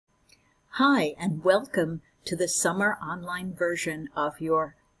Hi, and welcome to the summer online version of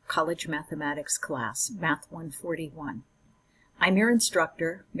your college mathematics class, MAT141. I'm your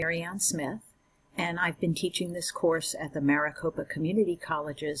instructor, Marianne Smith, and I've been teaching this course at the Maricopa Community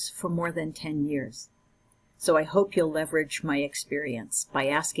Colleges for more than 10 years. So I hope you'll leverage my experience by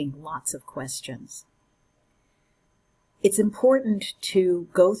asking lots of questions. It's important to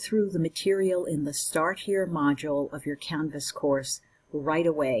go through the material in the Start Here module of your Canvas course right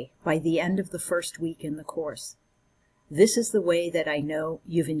away by the end of the first week in the course. This is the way that I know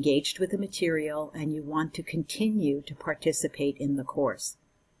you've engaged with the material and you want to continue to participate in the course.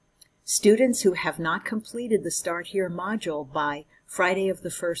 Students who have not completed the Start Here module by Friday of the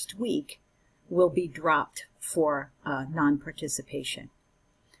first week will be dropped for non-participation.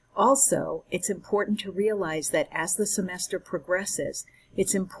 Also, it's important to realize that as the semester progresses,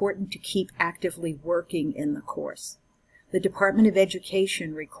 it's important to keep actively working in the course. The Department of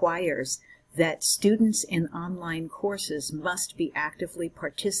Education requires that students in online courses must be actively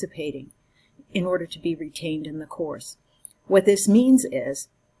participating in order to be retained in the course. What this means is,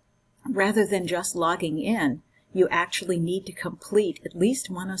 rather than just logging in, you actually need to complete at least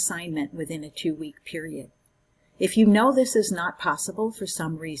one assignment within a 2-week period. If you know this is not possible for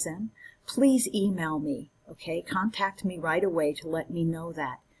some reason, please email me, okay? Contact me right away to let me know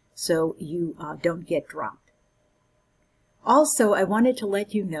that so you don't get dropped. Also, I wanted to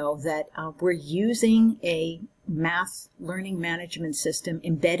let you know that we're using a math learning management system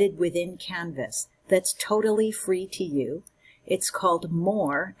embedded within Canvas that's totally free to you. It's called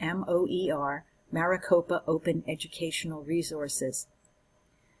MORE, M-O-E-R, Maricopa Open Educational Resources.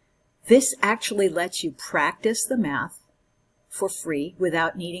 This actually lets you practice the math for free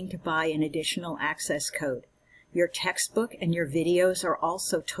without needing to buy an additional access code. Your textbook and your videos are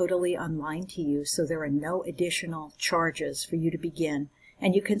also totally online to you, so there are no additional charges for you to begin,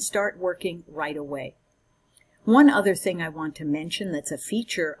 and you can start working right away. One other thing I want to mention that's a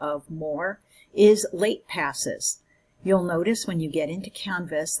feature of MORE is late passes. You'll notice when you get into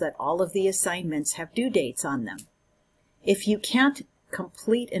Canvas that all of the assignments have due dates on them. If you can't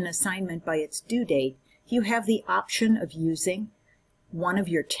complete an assignment by its due date, you have the option of using one of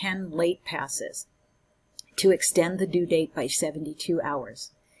your 10 late passes to extend the due date by 72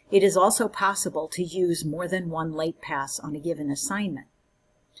 hours. It is also possible to use more than one late pass on a given assignment.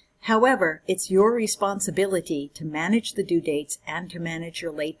 However, it's your responsibility to manage the due dates and to manage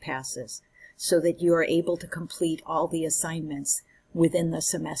your late passes so that you are able to complete all the assignments within the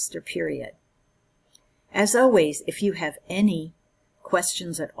semester period. As always, if you have any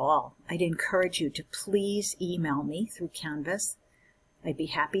questions at all, I'd encourage you to please email me through Canvas. I'd be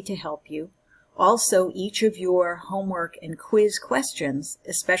happy to help you. Also, each of your homework and quiz questions,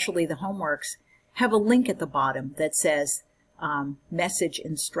 especially the homeworks, have a link at the bottom that says Message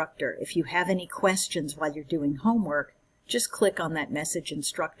Instructor. If you have any questions while you're doing homework, just click on that Message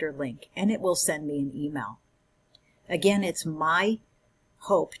Instructor link and it will send me an email. Again, it's my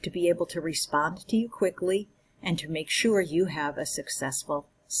hope to be able to respond to you quickly and to make sure you have a successful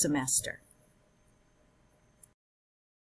semester.